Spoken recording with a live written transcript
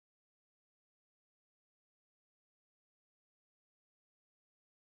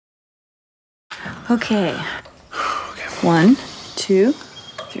Okay. 1, 2,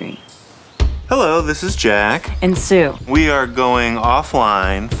 3. Hello, this is Jack. And Sue. We are going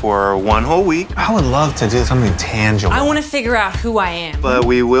offline for 1 whole week. I would love to do something tangible. I want to figure out who I am. But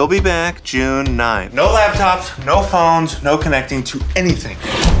we will be back June 9th. No laptops, no phones, no connecting to anything.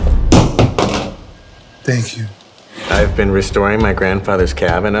 Thank you. I've been restoring my grandfather's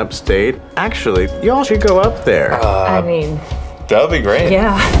cabin upstate. Actually, y'all should go up there. I mean, That would be great.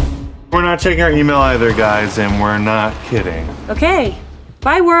 yeah. We're not checking our email either, guys, and we're not kidding. Okay.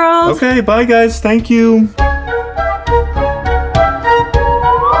 Bye, world. Okay, bye, guys. Thank you.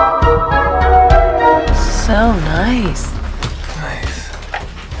 So nice. Nice.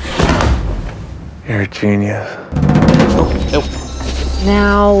 You're a genius.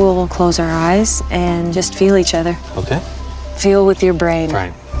 Now we'll close our eyes and just feel each other. Okay. Feel with your brain.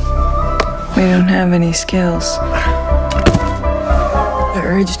 Right. We don't have any skills. The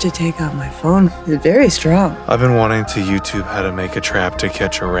urge to take out my phone is very strong. I've been wanting to YouTube how to make a trap to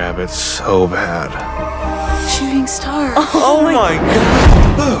catch a rabbit so bad. Shooting star. Oh my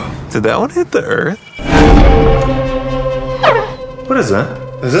god. Did that one hit the earth? What is that?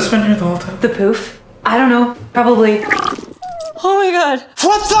 Has this been here the whole time? The poof? I don't know. Probably. Oh my god.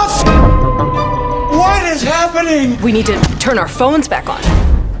 What the What is happening? We need to turn our phones back on.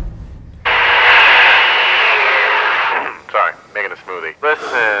 Sorry, making a smoothie.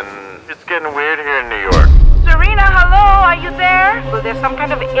 Listen, it's getting weird here in New York. Serena, hello, are you there? Well, there's some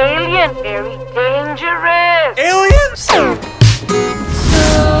kind of alien, very dangerous. Aliens?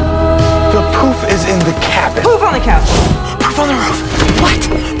 The poof is in the cabin. Poof on the couch. Poof on the roof. What?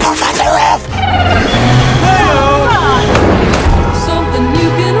 Poof on the roof.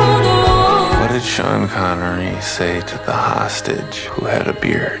 What did Sean Connery say to the hostage who had a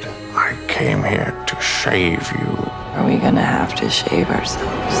beard? I came here to shave you. Are we gonna have to shave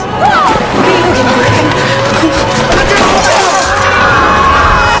ourselves?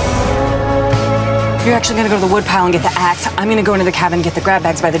 You're actually gonna go to the woodpile and get the axe. I'm gonna go into the cabin, get the grab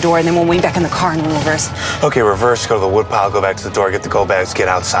bags by the door, and then we'll wait back in the car and we'll reverse. Okay, reverse, go to the woodpile, go back to the door, get the go bags, get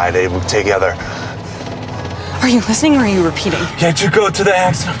outside, we'll together. Are you listening or are you repeating? Can't you go to the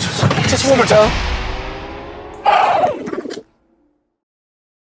axe? Just one more time.